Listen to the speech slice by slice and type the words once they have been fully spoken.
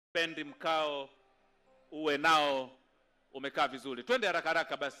Pendi mkao uwe nao umekaa vizuri. Twende haraka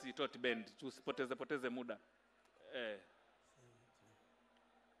haraka basi Tot Band, tusipoteze muda.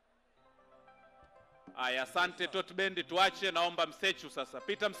 Aya, asante Tot Band, tuache. Naomba Msechu sasa.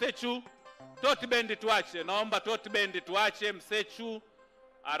 Pita Msechu. Tot Band tuache. Naomba Tot Band tuache. Msechu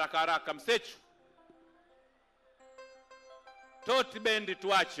haraka haraka. Msechu. Tot Band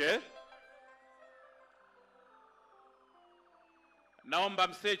tuache. Naomba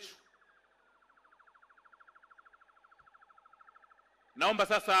Msechu. Naomba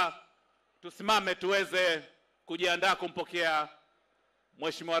sasa tusimame tuweze kujiandaa kumpokea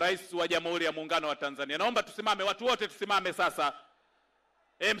Mheshimiwa Rais wa Jamhuri ya Muungano wa Tanzania. Naomba tusimame, watu wote tusimame sasa.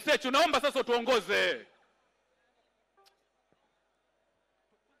 Msechu, naomba sasa tuongoze.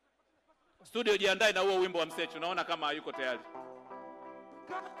 Studio jiandae na huo wimbo wa Msechu. Naona kama hayuko tayari.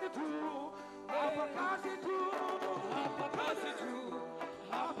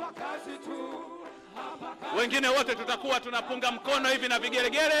 Wengine wote tutakuwa tunapunga mkono hivi na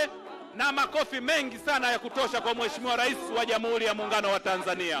vigelegele na makofi mengi sana ya kutosha kwa Mheshimiwa Rais wa Jamhuri ya Muungano wa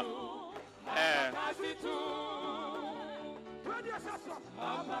Tanzania.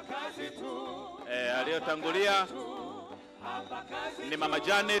 Aliyotangulia ni Mama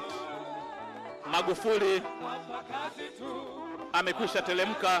Janet Magufuli, amekwisha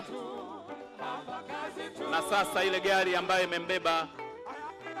telemka, na sasa ile gari ambayo imembeba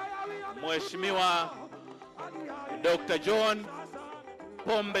Mheshimiwa Dr. John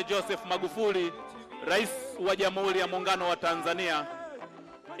Pombe Joseph Magufuli, Rais wa Jamhuri ya Muungano wa Tanzania,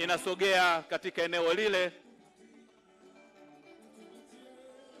 inasogea katika eneo lile.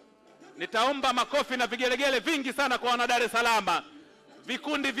 Nitaomba makofi na vigelegele vingi sana kwa wana Dar es Salaam.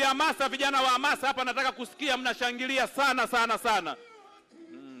 Vikundi vya hamasa, vijana wa hamasa hapa nataka kusikia mnashangilia sana sana sana.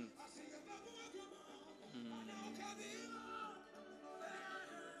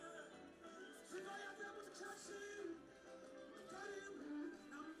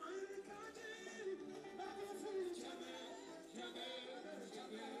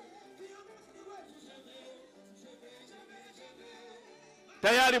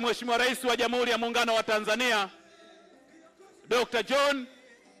 Tayari Mheshimiwa Rais wa Jamhuri ya Muungano wa Tanzania Dr. John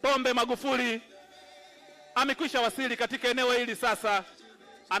Pombe Magufuli amekwisha wasili katika eneo hili. Sasa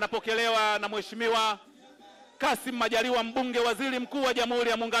anapokelewa na Mheshimiwa Kassim Majaliwa, mbunge, waziri mkuu wa Jamhuri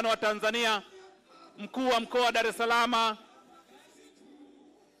ya Muungano wa Tanzania, mkuu wa mkoa wa Dar es Salaam,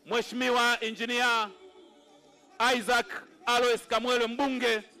 Mheshimiwa Engineer Isaac Alois Kamwele,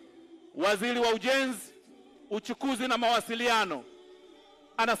 mbunge, waziri wa ujenzi, uchukuzi na mawasiliano,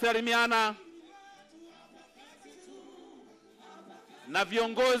 anasalimiana na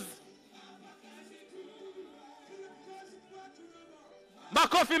viongozi.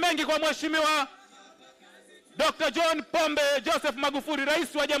 Makofi mengi kwa Mheshimiwa Dr. John Pombe Joseph Magufuli,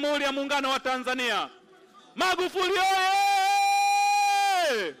 Rais wa Jamhuri ya Muungano wa Tanzania. Magufuli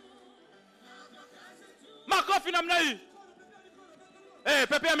oye! Makofi namna hii.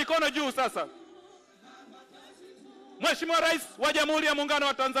 Pepea mikono juu sasa. Mheshimiwa Rais wa Jamhuri ya Muungano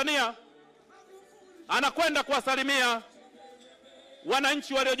wa Tanzania anakwenda kuwasalimia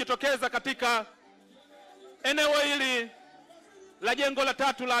wananchi waliojitokeza katika eneo hili la jengo la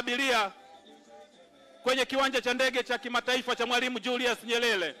 3 la Abiria kwenye kiwanja cha ndege cha kimataifa cha Mwalimu Julius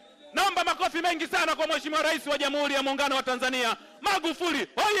Nyerere. Naomba makofi mengi sana kwa Mheshimiwa Rais wa Jamhuri ya Muungano wa Tanzania. Magufuli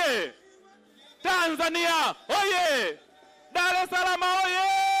oye! Tanzania oye! Dar es Salaam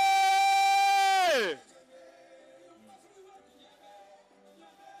oye!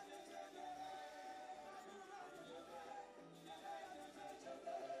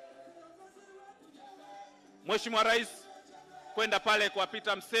 Mheshimiwa Rais kwenda pale kwa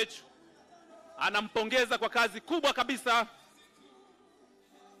Peter Msechu, anampongeza kwa kazi kubwa kabisa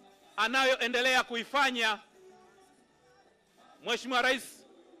anayoendelea kuifanya. Mheshimiwa Rais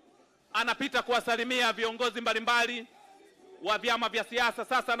anapita kuwasalimia viongozi mbalimbali wa vyama vya siasa.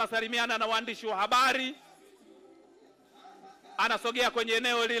 Sasa anasalimiana na waandishi wa habari. Anasogea kwenye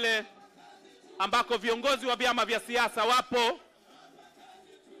eneo lile ambako viongozi wa vyama vya siasa wapo.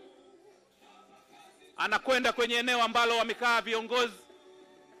 Anakwenda kwenye eneo ambalo wamekaa viongozi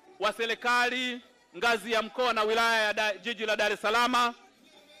wa serikali ngazi ya mkoa na wilaya ya jiji la Dar es Salaam.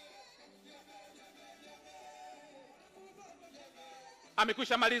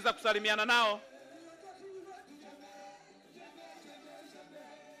 Amekwisha maliza kusalimiana nao.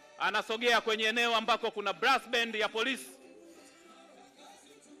 Anasogea kwenye eneo ambako kuna brass band ya polisi.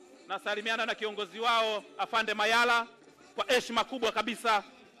 Nasalimiana na kiongozi wao Afande Mayala kwa heshima kubwa kabisa.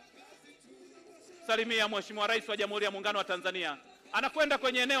 Salimia Mheshimiwa Rais wa Jamhuri ya Muungano wa Tanzania. Anakwenda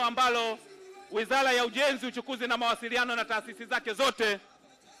kwenye eneo ambalo Wizara ya Ujenzi, Uchukuzi na Mawasiliano na taasisi zake zote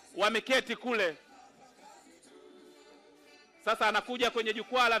wameketi kule. Sasa anakuja kwenye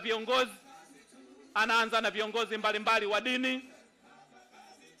jukwaa la viongozi, anaanza na viongozi mbalimbali wa dini,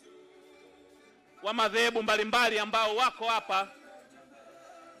 wa madhehebu mbalimbali ambao wako hapa.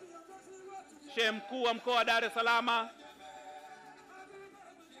 Shehe mkuu wa mkoa wa Dar es Salaam,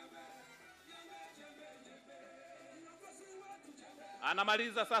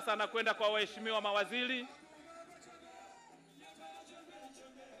 anamaliza sasa, anakwenda kwa waheshimiwa mawaziri.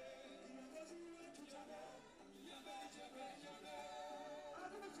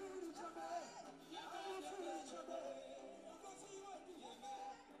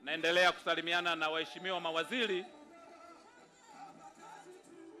 Naendelea kusalimiana na waheshimiwa mawaziri.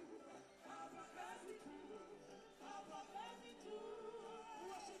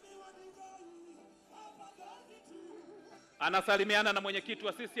 Anasalimiana na mwenyekiti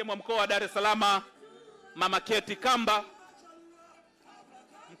wa CCM wa mkoa wa Dar es Salaam, Mama Keti Kamba,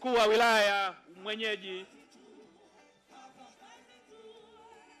 mkuu wa wilaya mwenyeji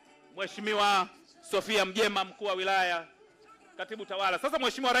Mheshimiwa Sofia Mjema, mkuu wa wilaya, katibu tawala. Sasa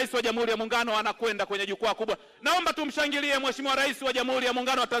Mheshimiwa Rais wa Jamhuri ya Muungano anakwenda kwenye jukwaa kubwa. Naomba tumshangilie Mheshimiwa Rais wa Jamhuri ya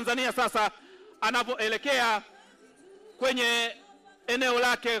Muungano wa Tanzania sasa anapoelekea kwenye eneo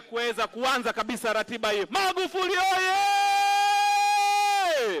lake kuweza kuanza kabisa ratiba hii. Magufuli oye!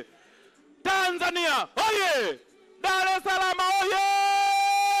 Tanzania oye! Dar es Salaam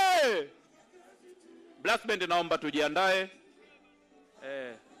oye! Blast band, naomba tujiandae.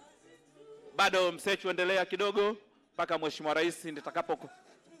 Bado msechu endelea kidogo mpaka Mheshimiwa Rais nitakapo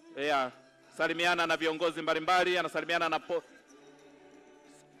salimiana na viongozi mbalimbali. Anasalimiana na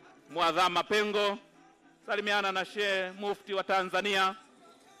Muadhama Pengo, salimiana na Sheikh Mufti wa Tanzania.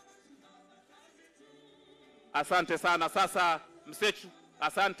 Asante sana. Sasa msechu,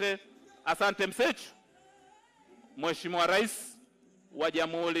 asante msechu. Mheshimiwa Rais wa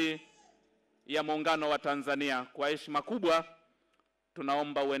Jamhuri ya Muungano wa Tanzania, kwa heshima kubwa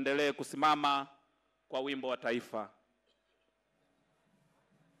tunaomba uendelee kusimama kwa wimbo wa taifa.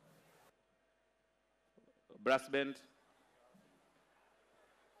 Brass band.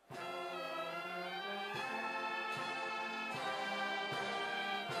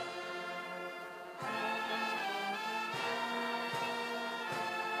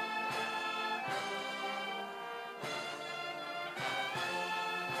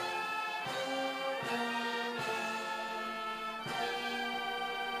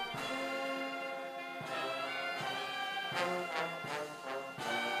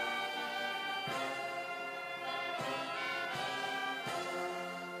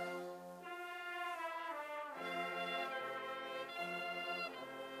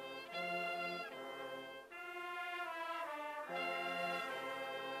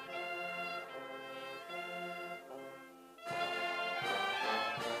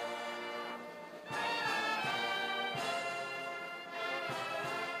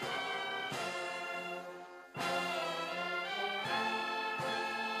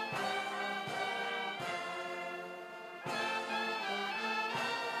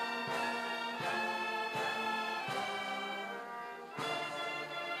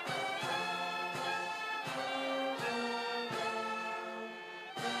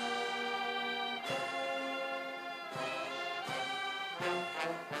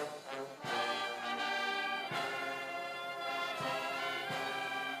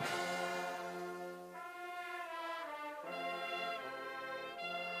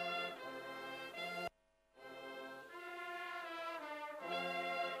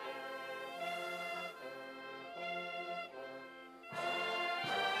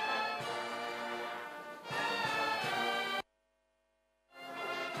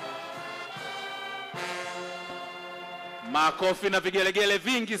 Makofi na vigelegele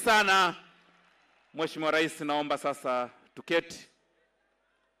vingi sana. Mheshimiwa Rais, naomba sasa tuketi.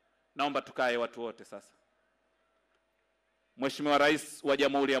 Naomba tukae watu wote sasa. Mheshimiwa Rais wa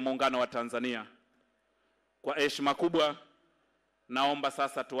Jamhuri ya Muungano wa Tanzania, kwa heshima kubwa naomba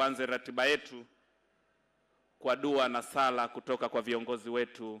sasa tuanze ratiba yetu kwa dua na sala kutoka kwa viongozi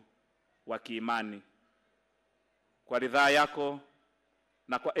wetu wa kiimani. Kwa ridhaa yako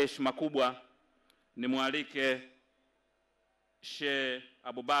na kwa heshima kubwa nimwalike Sheikh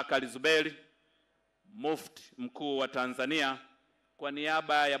Abubakar Zuberi, Mufti Mkuu wa Tanzania, kwa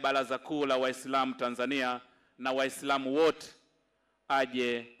niaba ya Baraza Kuu la Waislamu Tanzania na Waislamu wote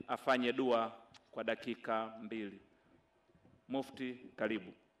aje afanye dua kwa dakika 2. Mufti,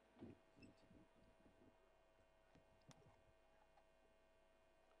 karibu.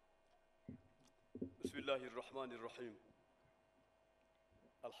 Bismillahirrahmanirrahim.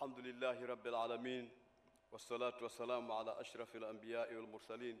 Alhamdulillahi rabbil alamin. والصلاة والسلام على أشرف الأنبياء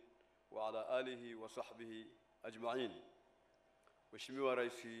والمرسلين وعلى آله وصحبه أجمعين. Mheshimiwa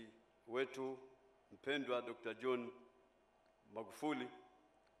Rais wetu mpendwa Dr. John Magufuli,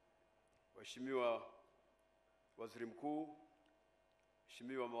 Mheshimiwa Waziri Mkuu,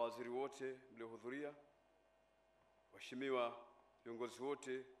 Mheshimiwa mawaziri wote mliohudhuria, Mheshimiwa viongozi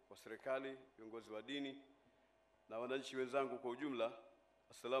wote wa serikali, viongozi wa dini na wananchi wenzangu kwa ujumla,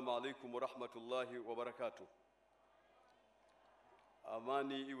 assalamu alaikum wa rahmatullahi wa barakatuh.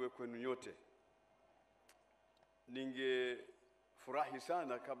 Amani iwe kwenu nyote. Ningefurahi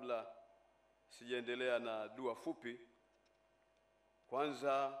sana kabla sijaendelea na dua fupi,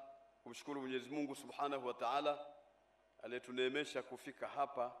 kwanza kumshukuru Mwenyezi Mungu Subhanahu wa Ta'ala aliyetuneemesha kufika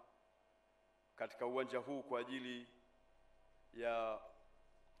hapa katika uwanja huu kwa ajili ya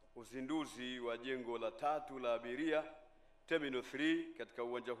uzinduzi wa jengo la 3 la Abiria Terminal 3 katika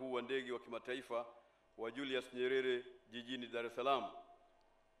uwanja huu wa ndege wa kimataifa wa Julius Nyerere jijini Dar es Salaam.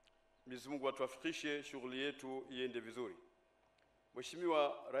 Mwenyezi Mungu atuafikishe shughuli yetu iende vizuri.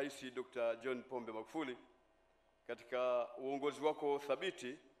 Mheshimiwa Rais Dr. John Pombe Magufuli, katika uongozi wako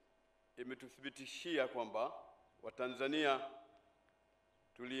thabiti imetuthibitishia kwamba Watanzania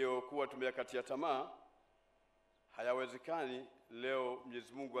tuliokuwa tumeyakatia tamaa hayawezekani, leo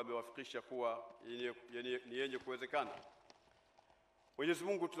Mwenyezi Mungu amewafikisha kuwa ni yenye kuwezekana. Mwenyezi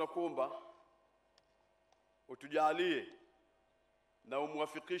Mungu tunakuomba utujalie na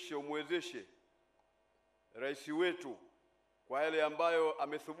umwafikishe, umwezeshe rais wetu kwa yale ambayo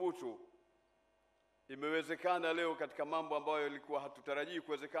amethubutu. Imewezekana leo katika mambo ambayo ilikuwa hatutarajii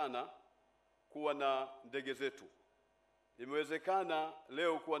kuwezekana, kuwa na ndege zetu. Imewezekana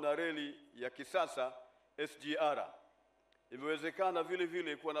leo kuwa na reli ya kisasa SGR. Imewezekana vile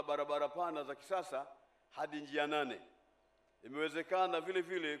vile kuwa na barabara pana za kisasa hadi njia 8. Imewezekana vile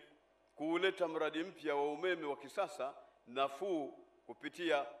vile kuleta mradi mpya wa umeme wa kisasa nafuu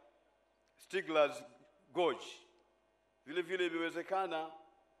kupitia Stigler's Gorge. Vile vile imewezekana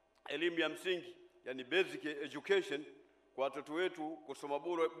elimu ya msingi, yani basic education, kwa watoto wetu kusoma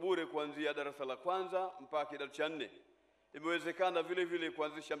bure kuanzia darasa la kwanza mpaka kidato cha 4. Imewezekana vile vile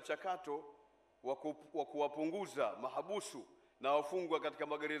kuanzisha mchakato wa kuwapunguza mahabusu na wafungwa katika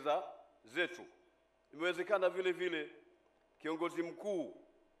magereza zetu. Imewezekana vile vile kiongozi mkuu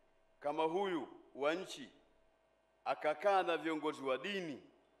kama huyu wa nchi akakaa na viongozi wa dini,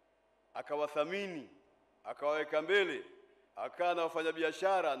 akawathamini, akawaweka mbele, akaa na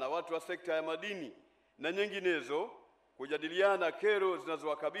wafanyabiashara na watu wa sekta ya madini na nyinginezo kujadiliana kero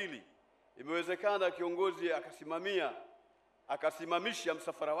zinazowakabili. Imewezekana kiongozi akasimamisha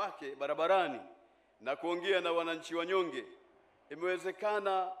msafara wake barabarani na kuongea na wananchi wanyonge.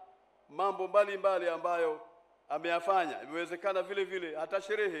 Imewezekana mambo mbalimbali ambayo ameyafanya. Imewezekana vile vile hata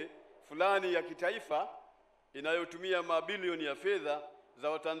sherehe fulani ya kitaifa inayotumia mabilioni ya fedha za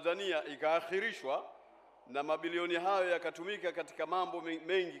Watanzania ikaakhirishwa, na mabilioni hayo yakatumika katika mambo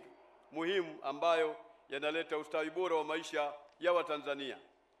mengi muhimu ambayo yanaleta ustawi bora wa maisha ya Watanzania.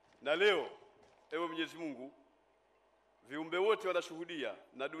 Na leo, ewe Mwenyezi Mungu, viumbe wote wanashuhudia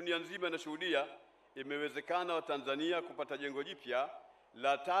na dunia nzima inashuhudia, imewezekana Watanzania kupata jengo jipya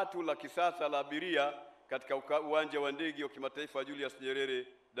la 3 la kisasa la Abiria katika uwanja wa ndege wa kimataifa wa Julius Nyerere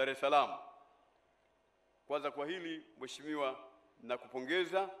Dar es Salaam. Kwanza kwa hili Mheshimiwa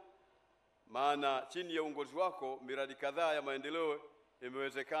nakupongeza, maana chini ya uongozi wako miradi kadhaa ya maendeleo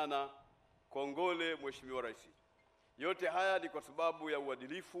imewezekana. Kongole Mheshimiwa Rais. Yote haya ni kwa sababu ya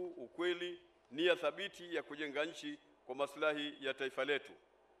uadilifu, ukweli, nia thabiti ya kujenga nchi kwa maslahi ya taifa letu.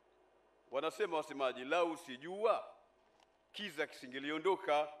 Wanasema wasemaji, lau sijua kiza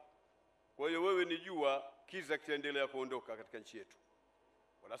kisingeliondoka. Kwa hiyo wewe ni jua, kiza kitaendelea kuondoka katika nchi yetu.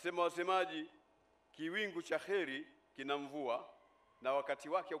 Wanasema wasemaji, kiwingu cha kheri kina mvua na wakati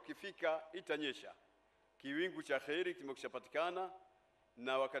wake ukifika itanyesha. Kiwingu cha kheri kimekwishapatikana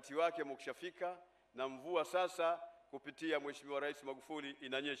na wakati wake umekishafika, na mvua sasa kupitia Mheshimiwa Rais Magufuli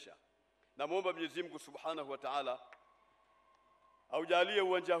inanyesha. Namuomba Mwenyezi Mungu Subhanahu wa Ta'ala aujalie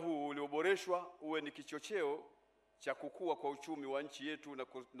uwanja huu ulioboreshwa uwe ni kichocheo cha kukua kwa uchumi wa nchi yetu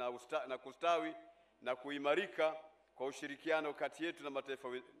na kustawi na kuimarika kwa ushirikiano kati yetu na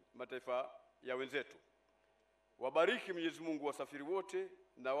mataifa ya wenzetu. Wabariki Mwenyezi Mungu wasafiri wote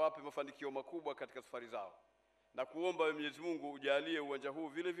na wape mafanikio makubwa katika safari zao. Na kuomba Mwenyezi Mungu ujalie uwanja huu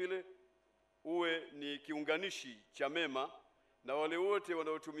vile vile uwe ni kiunganishi cha mema na wale wote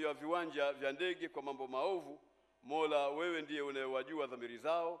wanaotumia viwanja vya ndege kwa mambo maovu. Mola, wewe ndiye unayewajua dhamiri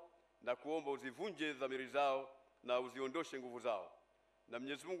zao, na kuomba uzivunje dhamiri zao na uziondoshe nguvu zao. Na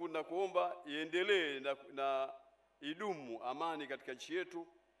Mwenyezi Mungu nakuomba iendelee na idumu amani katika nchi yetu,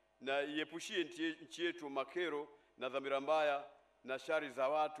 na iepushie nchi yetu makero na dhamira mbaya na shari za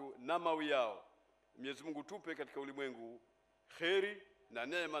watu na mawi yao. Mwenyezi Mungu tupe katika ulimwengu kheri na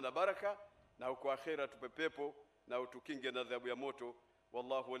neema na baraka, na huko akhera tupe pepo na utukinge na adhabu ya moto.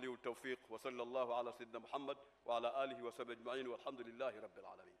 Wallahu waliyu tawfiq wa sallallahu ala sayyidina Muhammad wa ala alihi wa sahbihi ajma'in walhamdulillahi rabbil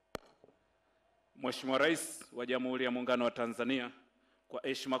alamin. Mheshimiwa Rais wa Jamhuri ya Muungano wa Tanzania, kwa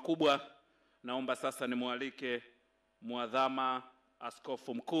heshima kubwa naomba sasa nimwalike Mwadhama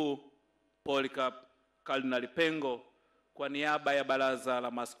Askofu Mkuu Polycarp Kardinali Pengo kwa niaba ya Baraza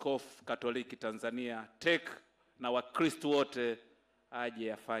la Maaskofu Katoliki Tanzania TEC na Wakristo wote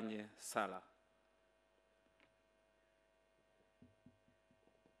aje afanye sala.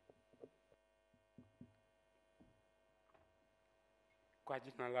 Kwa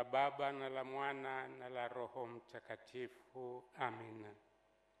jina la Baba na la Mwana na la Roho Mtakatifu. Amina.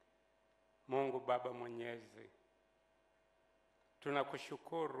 Mungu Baba Mwenyezi,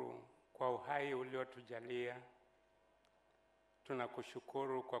 tunakushukuru kwa uhai uliotujalia.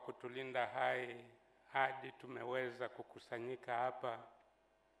 Tunakushukuru kwa kutulinda hai hadi tumeweza kukusanyika hapa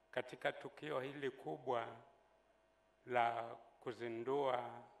katika tukio hili kubwa la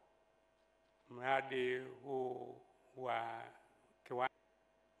kuzindua mradi huu wa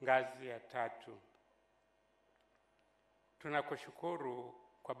ngazi ya 3. Tunakushukuru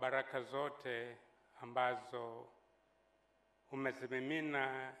kwa baraka zote ambazo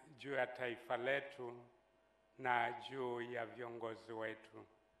umezimimina juu ya taifa letu na juu ya viongozi wetu.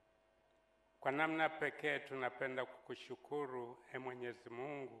 Kwa namna pekee tunapenda kukushukuru Mwenyezi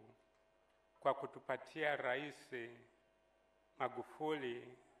Mungu kwa kutupatia Rais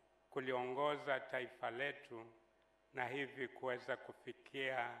Magufuli kuliongoza taifa letu na hivi kuweza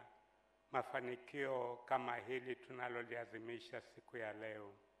kufikia mafanikio kama hili tunaloliadhimisha siku ya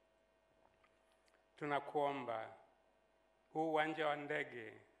leo. Tunakuomba huu uwanja wa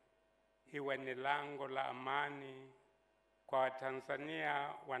ndege iwe ni lango la amani kwa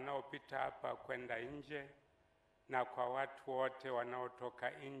Watanzania wanaopita hapa kwenda nje na kwa watu wote wanaotoka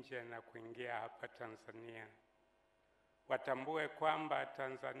nje na kuingia hapa Tanzania. Watambue kwamba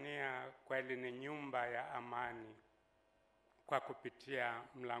Tanzania kweli ni nyumba ya amani kwa kupitia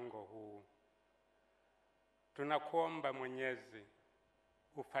mlango huu. Tunakuomba Mwenyezi,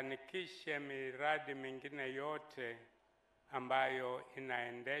 ufanikishe miradi mingine yote ambayo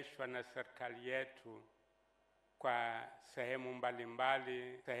inaendeshwa na serikali yetu kwa sehemu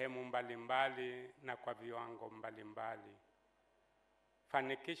mbalimbali na kwa viwango mbalimbali.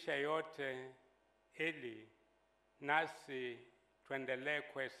 Fanikisha yote ili nasi tuendelee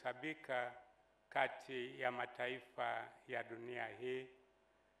kuhesabika kati ya mataifa ya dunia hii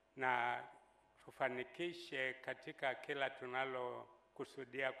na tufanikishe katika kila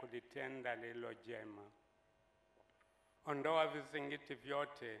tunalokusudia kulitenda lililo jema. Ondoa vizingiti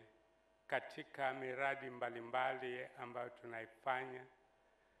vyote katika miradi mbalimbali ambayo tunaifanya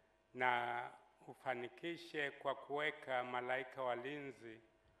na ufanikishe kwa kuweka malaika walinzi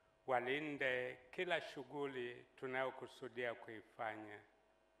walinde kila shughuli tunayokusudia kuifanya.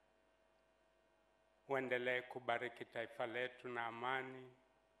 Uendelee kubariki taifa letu na amani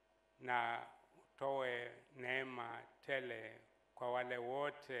na utoe neema tele kwa wale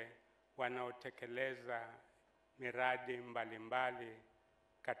wote wanaotekeleza miradi mbalimbali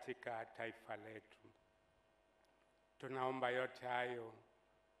katika taifa letu. Tunaomba yote hayo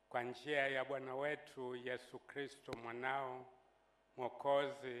kwa njia ya Bwana wetu Yesu Kristo mwanao,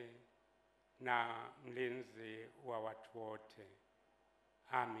 Mwokozi na mlinzi wa watu wote.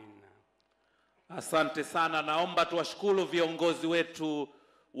 Amina. Asante sana. Naomba tuwashukuru viongozi wetu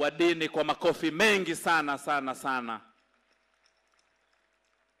wa dini kwa makofi mengi sana sana sana.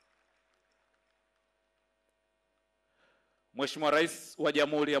 Mheshimiwa Rais wa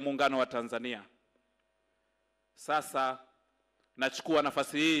Jamhuri ya Muungano wa Tanzania, sasa nachukua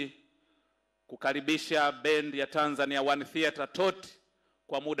nafasi hii kukaribisha bendi ya Tanzania One Theater TOT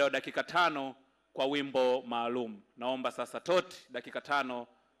kwa muda wa dakika 5 kwa wimbo maalum. Naomba sasa TOT dakika 5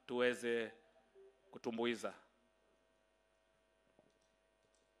 tuweze kutumbuiza.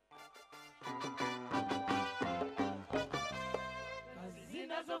 Kazi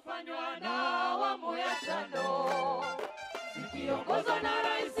zinazofanywa na awamu ya 5 zikiongozwa na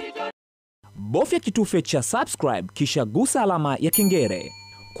Rais Julius. Bofya kitufe cha subscribe kisha gusa alama ya kengele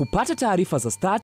kupata taarifa za